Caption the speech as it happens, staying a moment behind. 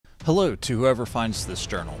Hello to whoever finds this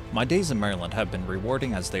journal. My days in Maryland have been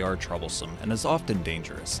rewarding as they are troublesome, and as often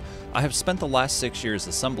dangerous. I have spent the last 6 years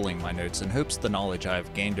assembling my notes in hopes the knowledge I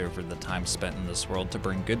have gained over the time spent in this world to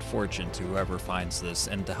bring good fortune to whoever finds this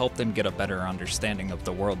and to help them get a better understanding of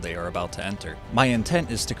the world they are about to enter. My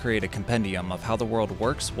intent is to create a compendium of how the world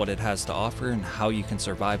works, what it has to offer, and how you can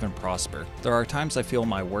survive and prosper. There are times I feel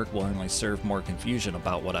my work will only serve more confusion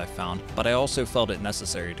about what I found, but I also felt it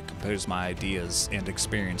necessary to compose my ideas and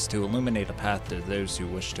experience to illuminate a path to those who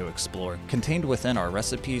wish to explore. Contained within are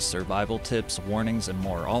recipes, survival tips, warnings, and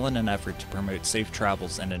more, all in an effort to promote safe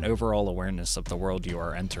travels and an overall awareness of the world you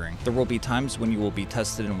are entering. There will be times when you will be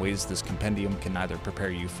tested in ways this compendium can neither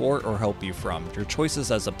prepare you for or help you from. Your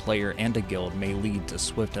choices as a player and a guild may lead to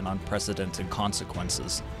swift and unprecedented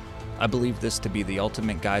consequences. I believe this to be the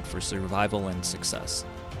ultimate guide for survival and success.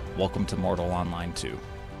 Welcome to Mortal Online 2.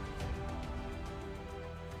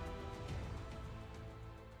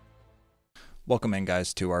 Welcome in,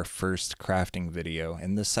 guys, to our first crafting video.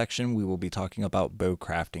 In this section we will be talking about bow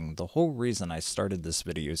crafting. The whole reason I started this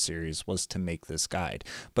video series was to make this guide,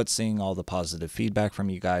 but seeing all the positive feedback from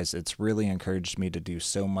you guys, it's really encouraged me to do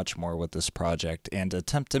so much more with this project and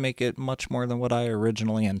attempt to make it much more than what I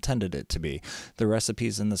originally intended it to be. The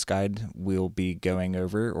recipes in this guide we'll be going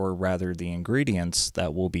over, or rather the ingredients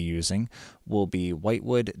that we'll be using, will be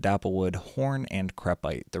whitewood, dapplewood, horn, and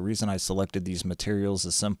crepite. The reason I selected these materials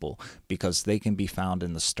is simple, because they can be found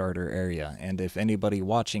in the starter area, and if anybody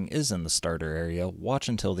watching is in the starter area, watch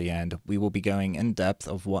until the end. We will be going in depth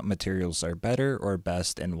of what materials are better or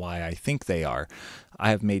best and why I think they are.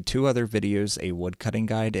 I have made two other videos, a woodcutting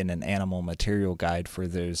guide and an animal material guide for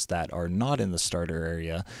those that are not in the starter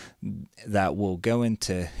area, that will go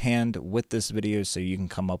into hand with this video so you can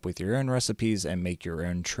come up with your own recipes and make your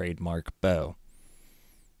own trademark bow.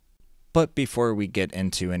 But before we get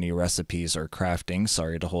into any recipes or crafting,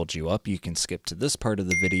 sorry to hold you up, you can skip to this part of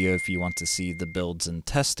the video if you want to see the builds and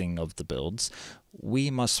testing of the builds.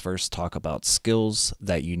 We must first talk about skills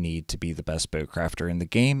that you need to be the best bow crafter in the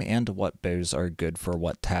game and what bows are good for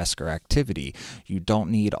what task or activity. You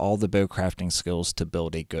don't need all the bow crafting skills to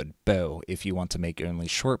build a good bow. If you want to make only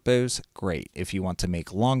short bows, great. If you want to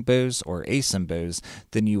make long bows or asym bows,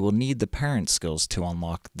 then you will need the parent skills to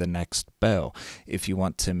unlock the next bow. If you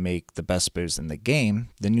want to make the best bows in the game,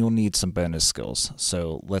 then you'll need some bonus skills.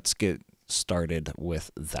 So let's get started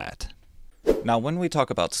with that. Now, when we talk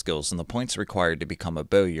about skills and the points required to become a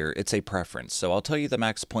bowyer, it's a preference. So I'll tell you the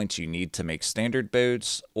max points you need to make standard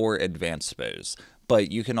bows or advanced bows.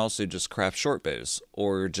 But you can also just craft short bows,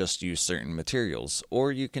 or just use certain materials,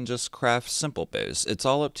 or you can just craft simple bows. It's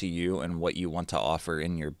all up to you and what you want to offer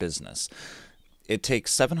in your business. It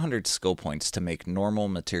takes 700 skill points to make normal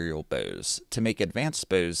material bows. To make advanced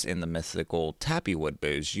bows in the mythical tappy wood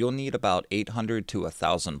bows, you'll need about 800 to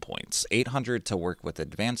 1,000 points. 800 to work with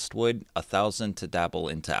advanced wood, 1,000 to dabble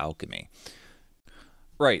into alchemy.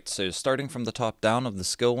 Right, so starting from the top down of the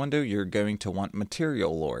skill window, you're going to want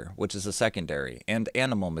material lore, which is a secondary, and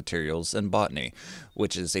animal materials and botany,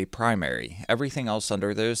 which is a primary. Everything else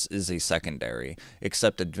under those is a secondary,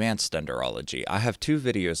 except advanced enderology. I have two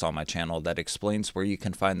videos on my channel that explains where you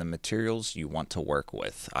can find the materials you want to work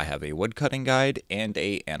with. I have a woodcutting guide and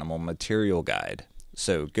a animal material guide.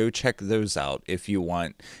 So go check those out if you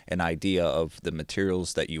want an idea of the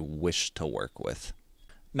materials that you wish to work with.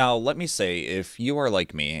 Now, let me say, if you are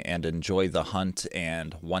like me and enjoy the hunt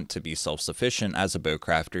and want to be self-sufficient as a bow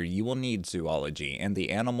crafter, you will need zoology and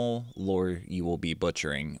the animal lore you will be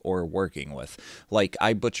butchering or working with. Like,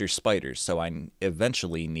 I butcher spiders, so I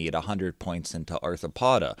eventually need 100 points into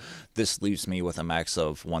arthropoda. This leaves me with a max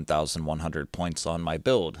of 1,100 points on my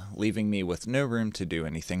build, leaving me with no room to do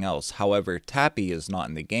anything else. However, tappy is not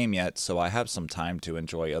in the game yet, so I have some time to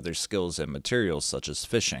enjoy other skills and materials such as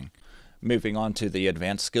fishing. Moving on to the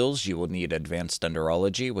advanced skills, you will need advanced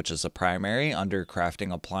enderology, which is a primary. Under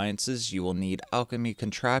crafting appliances, you will need alchemy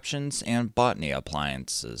contraptions and botany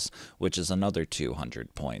appliances, which is another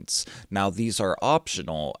 200 points. Now, these are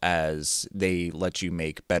optional as they let you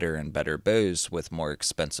make better and better bows with more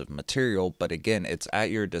expensive material, but again, it's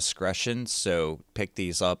at your discretion, so pick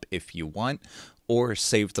these up if you want, or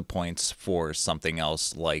save the points for something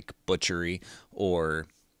else like butchery or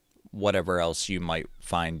whatever else you might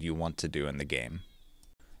find you want to do in the game.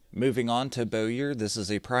 Moving on to Bowyer, this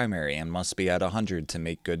is a primary and must be at 100 to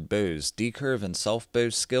make good bows. Decurve and self-bow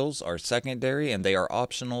skills are secondary and they are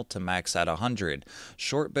optional to max at 100.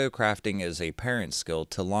 Shortbow crafting is a parent skill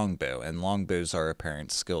to longbow, and longbows are a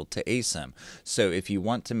parent skill to asym. So if you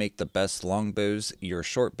want to make the best longbows, your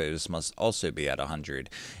shortbows must also be at 100.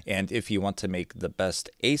 And if you want to make the best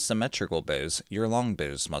asymmetrical bows, your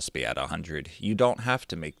longbows must be at 100. You don't have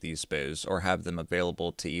to make these bows or have them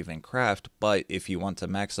available to even craft, but if you want to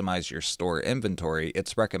maximize your store inventory,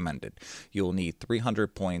 it's recommended. You'll need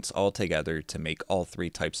 300 points altogether to make all three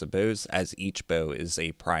types of bows, as each bow is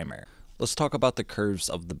a primary. Let's talk about the curves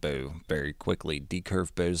of the bow very quickly.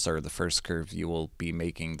 Decurve bows are the first curve you will be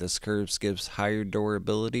making. This curve gives higher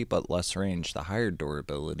durability but less range. The higher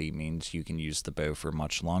durability means you can use the bow for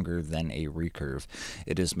much longer than a recurve.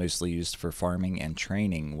 It is mostly used for farming and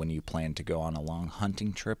training when you plan to go on a long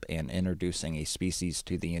hunting trip and introducing a species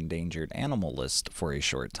to the endangered animal list for a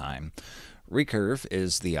short time. Recurve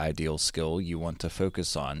is the ideal skill you want to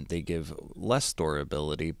focus on. They give less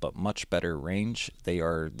durability but much better range. They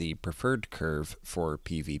are the preferred curve for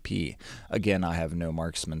PvP. Again, I have no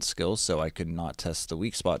marksman skill, so I could not test the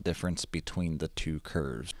weak spot difference between the two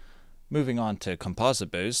curves. Moving on to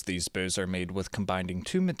composite bows, these bows are made with combining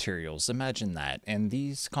two materials, imagine that, and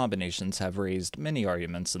these combinations have raised many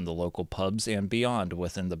arguments in the local pubs and beyond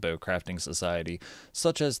within the bow crafting society,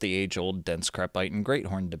 such as the age-old dense crepite and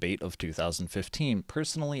greathorn debate of 2015.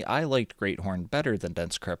 Personally, I liked greathorn better than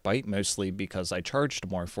dense crepite, mostly because I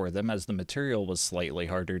charged more for them as the material was slightly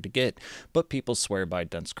harder to get, but people swear by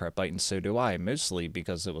dense crepite and so do I, mostly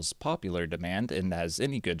because it was popular demand and as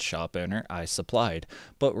any good shop owner, I supplied.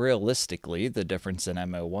 But realistically, the difference in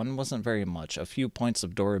MO1 wasn't very much, a few points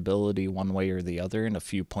of durability one way or the other and a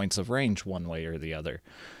few points of range one way or the other.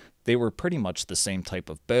 They were pretty much the same type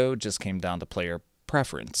of bow, just came down to player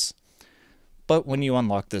preference. But when you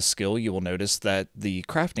unlock this skill, you will notice that the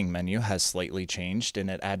crafting menu has slightly changed and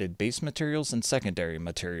it added base materials and secondary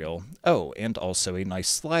material. Oh, and also a nice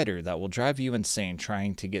slider that will drive you insane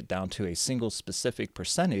trying to get down to a single specific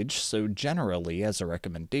percentage, so generally, as a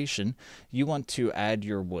recommendation, you want to add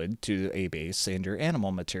your wood to a base and your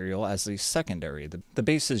animal material as a secondary. The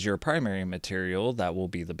base is your primary material that will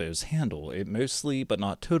be the bow's handle. It mostly, but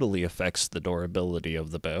not totally, affects the durability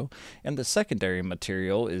of the bow, and the secondary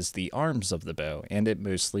material is the arms of the bow, and it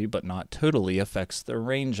mostly but not totally affects the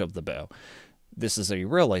range of the bow. This is a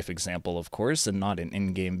real-life example, of course, and not an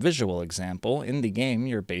in-game visual example. In the game,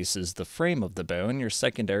 your base is the frame of the bow, and your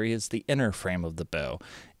secondary is the inner frame of the bow,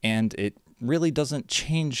 and it really doesn't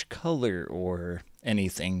change color or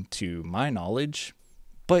anything to my knowledge,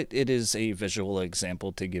 but it is a visual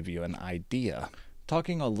example to give you an idea.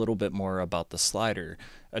 Talking a little bit more about the slider,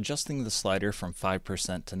 adjusting the slider from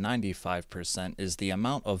 5% to 95% is the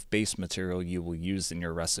amount of base material you will use in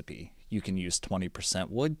your recipe. You can use 20%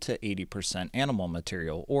 wood to 80% animal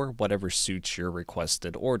material, or whatever suits your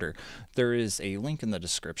requested order. There is a link in the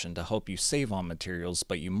description to help you save on materials,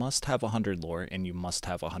 but you must have 100 lore and you must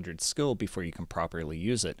have 100 skill before you can properly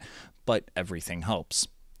use it, but everything helps.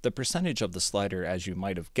 The percentage of the slider, as you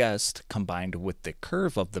might have guessed, combined with the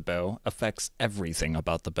curve of the bow, affects everything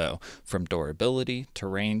about the bow, from durability to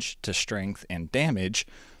range to strength and damage.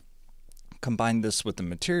 Combine this with the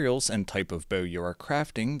materials and type of bow you are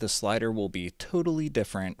crafting, the slider will be totally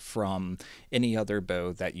different from any other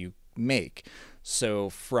bow that you make. So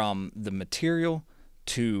from the material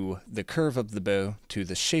to the curve of the bow to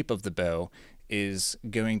the shape of the bow is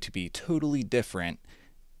going to be totally different,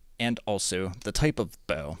 and also the type of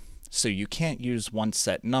bow. So you can't use one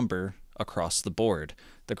set number across the board.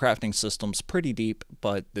 The crafting system's pretty deep,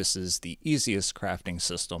 but this is the easiest crafting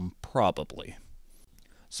system probably.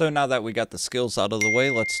 So now that we got the skills out of the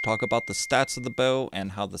way, let's talk about the stats of the bow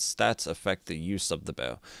and how the stats affect the use of the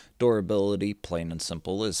bow. Durability, plain and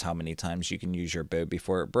simple, is how many times you can use your bow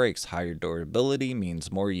before it breaks. Higher durability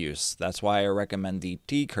means more use. That's why I recommend the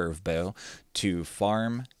Decurve bow to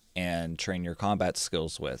farm and train your combat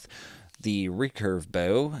skills with. The recurve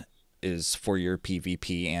bow is for your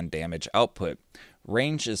PvP and damage output.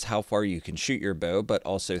 Range is how far you can shoot your bow, but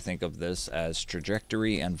also think of this as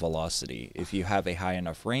trajectory and velocity. If you have a high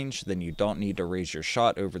enough range, then you don't need to raise your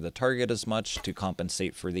shot over the target as much to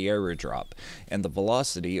compensate for the arrow drop. And the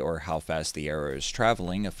velocity, or how fast the arrow is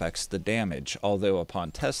traveling, affects the damage. Although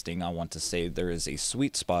upon testing, I want to say there is a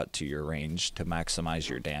sweet spot to your range to maximize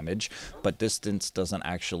your damage, but distance doesn't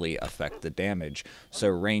actually affect the damage. So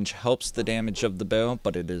range helps the damage of the bow,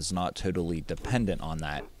 but it is not totally dependent on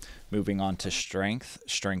that. Moving on to strength.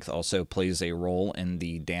 Strength also plays a role in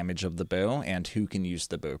the damage of the bow and who can use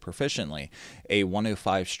the bow proficiently. A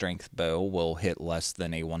 105 strength bow will hit less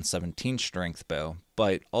than a 117 strength bow,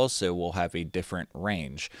 but also will have a different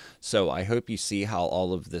range. So I hope you see how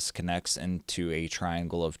all of this connects into a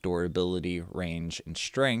triangle of durability, range, and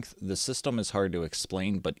strength. The system is hard to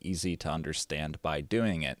explain, but easy to understand by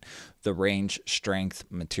doing it. The range, strength,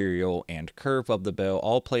 material, and curve of the bow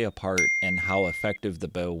all play a part in how effective the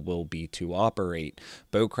bow will be to operate.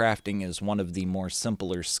 Bow crafting is one of the more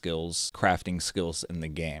simpler crafting skills in the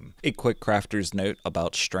game. A quick crafter's note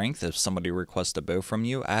about strength: if somebody requests a bow from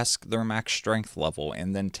you, ask their max strength level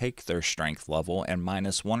and then take their strength level and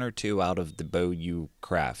minus 1 or 2 out of the bow you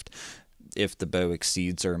craft. If the bow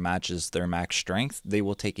exceeds or matches their max strength, they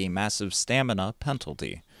will take a massive stamina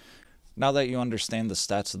penalty. Now that you understand the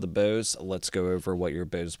stats of the bows, let's go over what your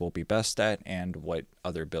bows will be best at and what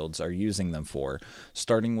other builds are using them for.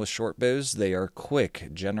 Starting with short bows, they are quick.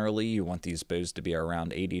 Generally, you want these bows to be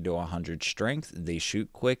around 80 to 100 strength. They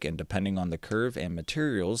shoot quick, and depending on the curve and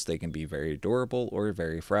materials, they can be very durable or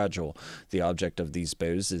very fragile. The object of these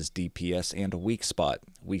bows is DPS and a weak spot.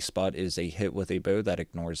 Weak spot is a hit with a bow that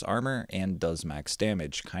ignores armor and does max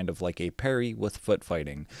damage, kind of like a parry with foot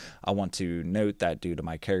fighting. I want to note that due to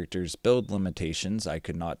my character's build limitations, I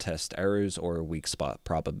could not test arrows or weak spot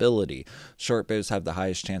probability. Short bows have the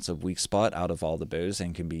highest chance of weak spot out of all the bows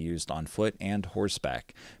and can be used on foot and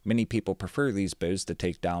horseback. Many people prefer these bows to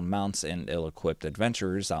take down mounts and ill-equipped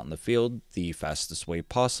adventurers out in the field the fastest way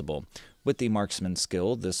possible. With the marksman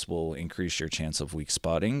skill, this will increase your chance of weak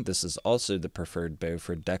spotting. This is also the preferred bow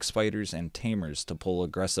for dex fighters and tamers to pull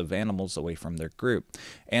aggressive animals away from their group,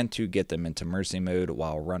 and to get them into mercy mode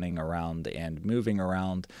while running around and moving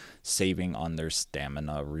around, saving on their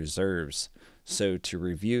stamina reserves. So to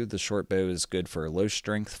review, the short bow is good for low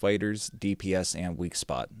strength fighters, DPS, and weak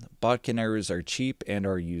spot. Bodkin arrows are cheap and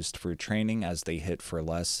are used for training as they hit for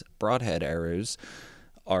less. Broadhead arrows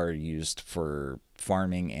are used for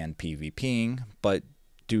farming and PvPing, but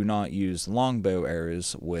do not use longbow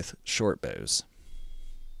arrows with short bows.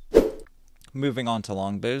 Moving on to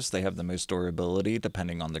longbows, they have the most durability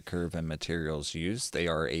depending on the curve and materials used. They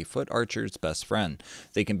are a foot archer's best friend.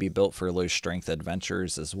 They can be built for low strength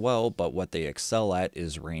adventurers as well, but what they excel at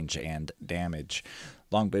is range and damage.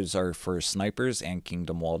 Longbows are for snipers and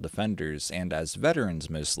kingdom wall defenders, and as veterans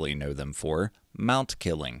mostly know them for, mount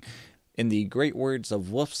killing. In the great words of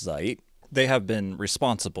Wolfzite, they have been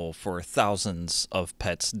responsible for thousands of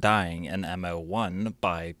pets dying in MO1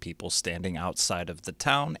 by people standing outside of the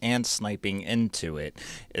town and sniping into it.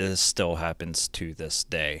 It still happens to this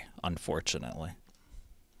day, unfortunately.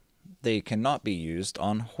 They cannot be used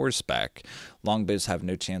on horseback. Longbows have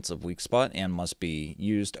no chance of weak spot and must be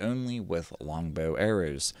used only with longbow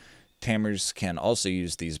arrows. Tamers can also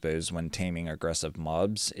use these bows when taming aggressive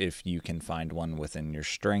mobs if you can find one within your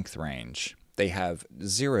strength range. They have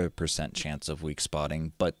 0% chance of weak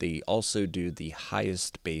spotting, but they also do the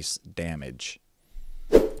highest base damage.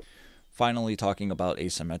 Finally, talking about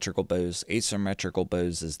asymmetrical bows. Asymmetrical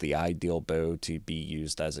bows is the ideal bow to be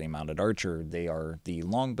used as a mounted archer. They are the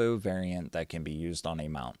longbow variant that can be used on a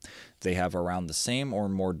mount. They have around the same or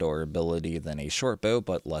more durability than a short bow,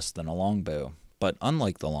 but less than a longbow. But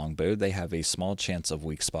unlike the longbow, they have a small chance of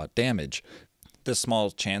weak spot damage. This small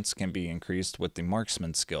chance can be increased with the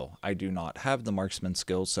marksman skill. I do not have the marksman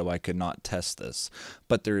skill, so I could not test this,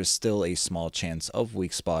 but there is still a small chance of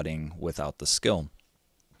weak spotting without the skill.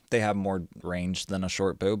 They have more range than a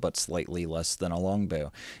short bow, but slightly less than a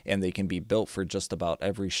longbow, and they can be built for just about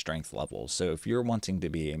every strength level. So if you're wanting to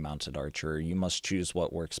be a mounted archer, you must choose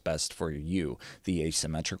what works best for you, the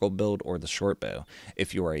asymmetrical build or the short bow.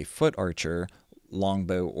 If you are a foot archer,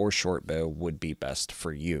 longbow or short bow would be best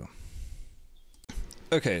for you.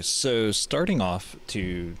 Okay, so starting off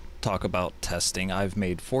to talk about testing, I've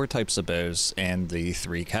made 4 types of bows and the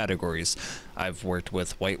 3 categories. I've worked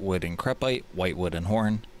with whitewood and crepite, whitewood and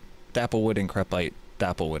horn, dapplewood and crepite,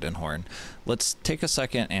 dapplewood and horn. Let's take a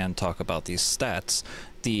second and talk about these stats.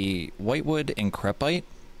 The whitewood and crepite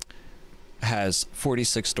has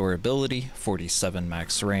 46 durability, 47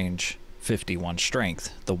 max range, 51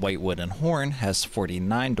 strength. The whitewood and horn has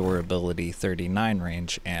 49 durability, 39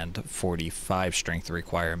 range, and 45 strength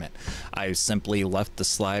requirement. I simply left the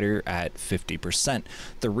slider at 50%.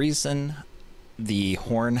 The reason the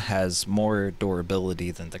horn has more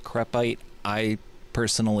durability than the crepite, I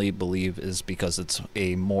personally believe, is because it's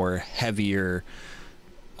a more heavier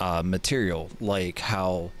material, like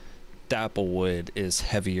how dapplewood is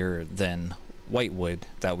heavier than whitewood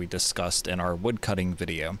that we discussed in our woodcutting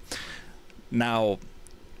video. Now,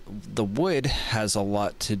 the wood has a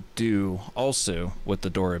lot to do also with the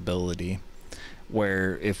durability,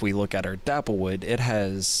 where if we look at our dapplewood, it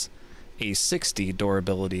has a 60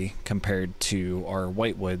 durability compared to our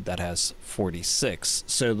whitewood that has 46.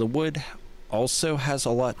 So the wood also has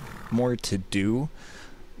a lot more to do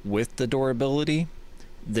with the durability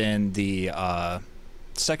than the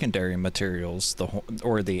secondary materials,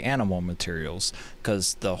 the animal materials,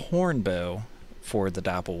 because the horn bow for the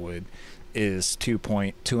Dapplewood is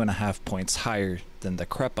 2.5 points higher than the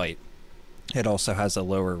crepite. It also has a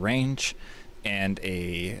lower range and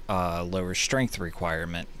a lower strength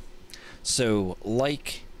requirement. So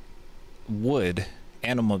like wood,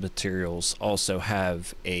 animal materials also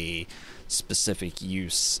have a specific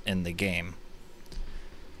use in the game.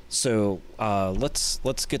 So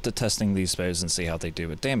let's get to testing these bows and see how they do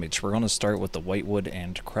with damage. We're going to start with the whitewood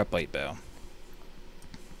and crepite bow.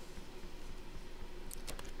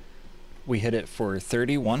 We hit it for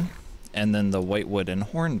 31, and then the whitewood and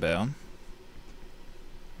horn bow,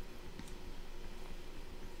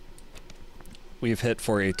 we've hit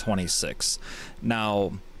for a 26.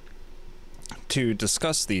 Now, to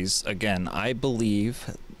discuss these again,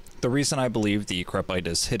 the reason I believe the crepite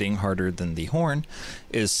is hitting harder than the horn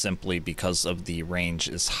is simply because of the range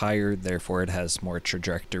is higher, therefore it has more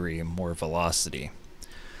trajectory and more velocity.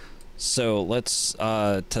 So let's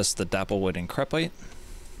test the Dapplewood and crepite.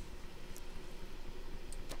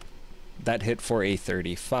 That hit for a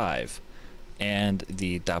 35, and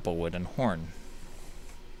the Dapplewood and horn.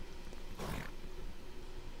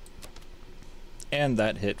 And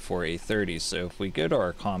that hit for a 30. So if we go to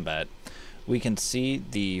our combat, we can see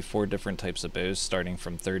the 4 different types of bows starting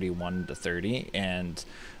from 31 to 30, and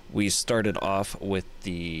we started off with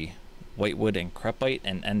the whitewood and crepite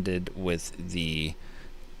and ended with the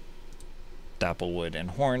Dapplewood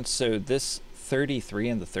and horn. So this 33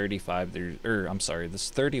 and the 35, this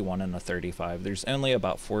 31 and the 35, there's only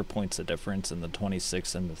about 4 points of difference in the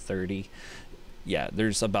 26 and the 30. Yeah,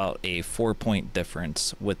 there's about a 4-point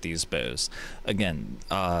difference with these bows. Again,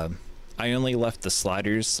 I only left the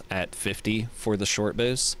sliders at 50 for the short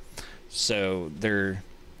bows, so they're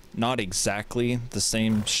not exactly the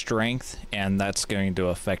same strength, and that's going to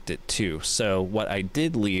affect it too. So what I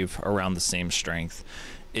did leave around the same strength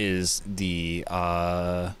is the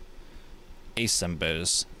asym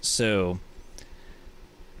bows. So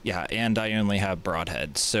yeah, and I only have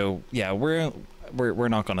broadhead. So yeah, we're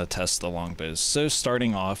not going to test the longbows. So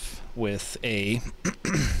starting off with a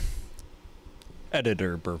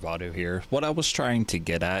editor bravado here, what I was trying to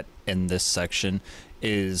get at in this section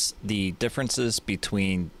is the differences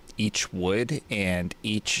between each wood and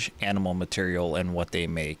each animal material and what they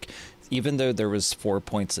make. Even though there was 4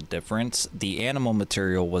 points of difference, the animal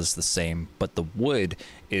material was the same, but the wood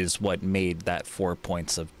is what made that 4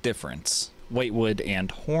 points of difference. Whitewood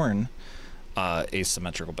and horn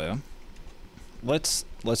asymmetrical bow. Let's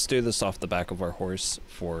do this off the back of our horse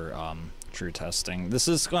for true testing. This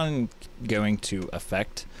is going to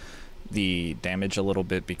affect the damage a little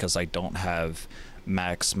bit because I don't have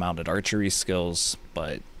max mounted archery skills,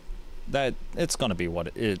 but that it's going to be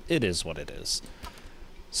what it is what it is.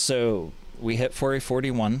 So we hit for a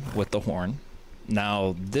 41 with the horn.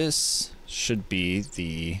 Now this should be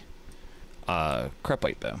the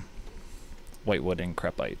crepite bow, whitewood and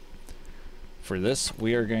crepite. For this,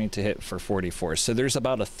 we are going to hit for 44. So there's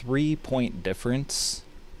about a 3-point difference,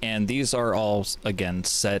 and these are all, again,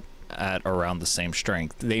 set at around the same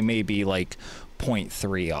strength. They may be like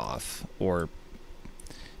 0.3 off, or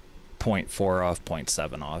 0.4 off,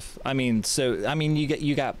 0.7 off. I mean,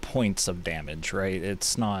 you got points of damage, right?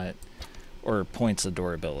 It's not, or points of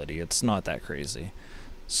durability. It's not that crazy.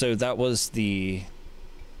 So that was the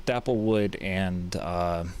Dapplewood and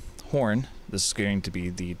horn. This is going to be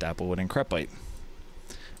the Dapplewood and crepite.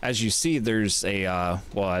 As you see, there's a,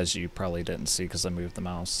 well, as you probably didn't see because I moved the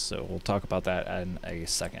mouse, so we'll talk about that in a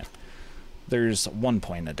second. There's 1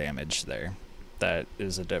 point of damage there. That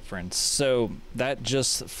is a difference. So that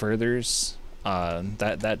just furthers,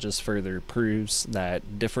 that just further proves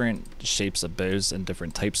that different shapes of bows and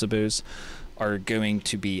different types of bows are going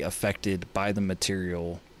to be affected by the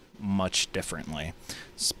material much differently.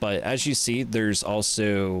 But as you see, there's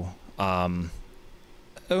also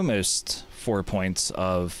almost 4 points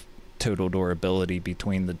of total durability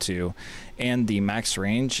between the two, and the max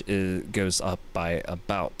range goes up by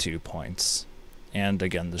about 2 points, and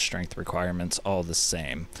again the strength requirements all the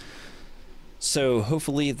same. So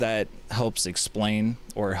hopefully that helps explain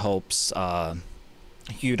or helps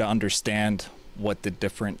you to understand what the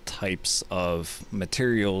different types of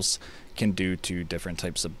materials can do to different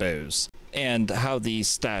types of bows, and how the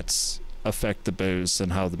stats affect the bows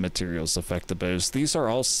and how the materials affect the bows. These are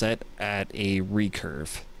all set at a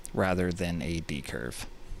recurve rather than a decurve.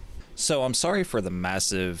 So I'm sorry for the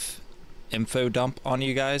massive info dump on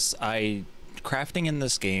you guys. I crafting in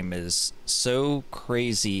this game is so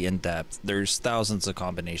crazy in depth. There's thousands of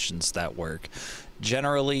combinations that work.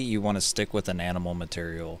 Generally, you want to stick with an animal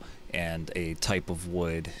material and a type of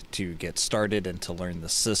wood to get started and to learn the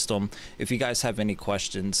system. If you guys have any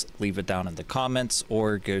questions, leave it down in the comments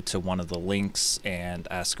or go to one of the links and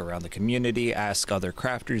ask around the community, ask other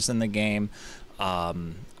crafters in the game.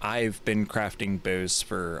 I've been crafting bows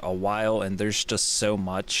for a while, and there's just so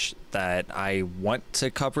much that I want to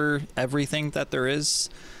cover everything that there is.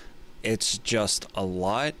 It's just a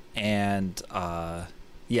lot, and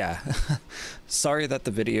yeah. Sorry that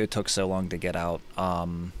the video took so long to get out.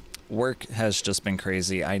 Work has just been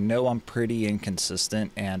crazy. I know I'm pretty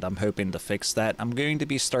inconsistent, and I'm hoping to fix that. I'm going to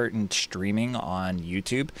be starting streaming on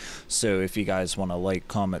YouTube, so if you guys want to like,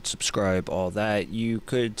 comment, subscribe, all that, you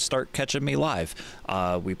could start catching me live.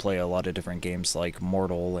 We play a lot of different games like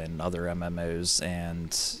Mortal and other MMOs,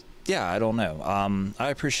 and yeah, I don't know. I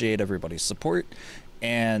appreciate everybody's support,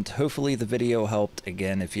 and hopefully the video helped.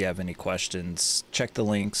 Again, if you have any questions, check the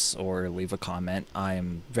links or leave a comment. I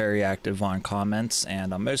am very active on comments,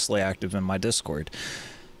 and I'm mostly active in my Discord.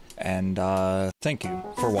 And thank you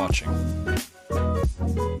for watching.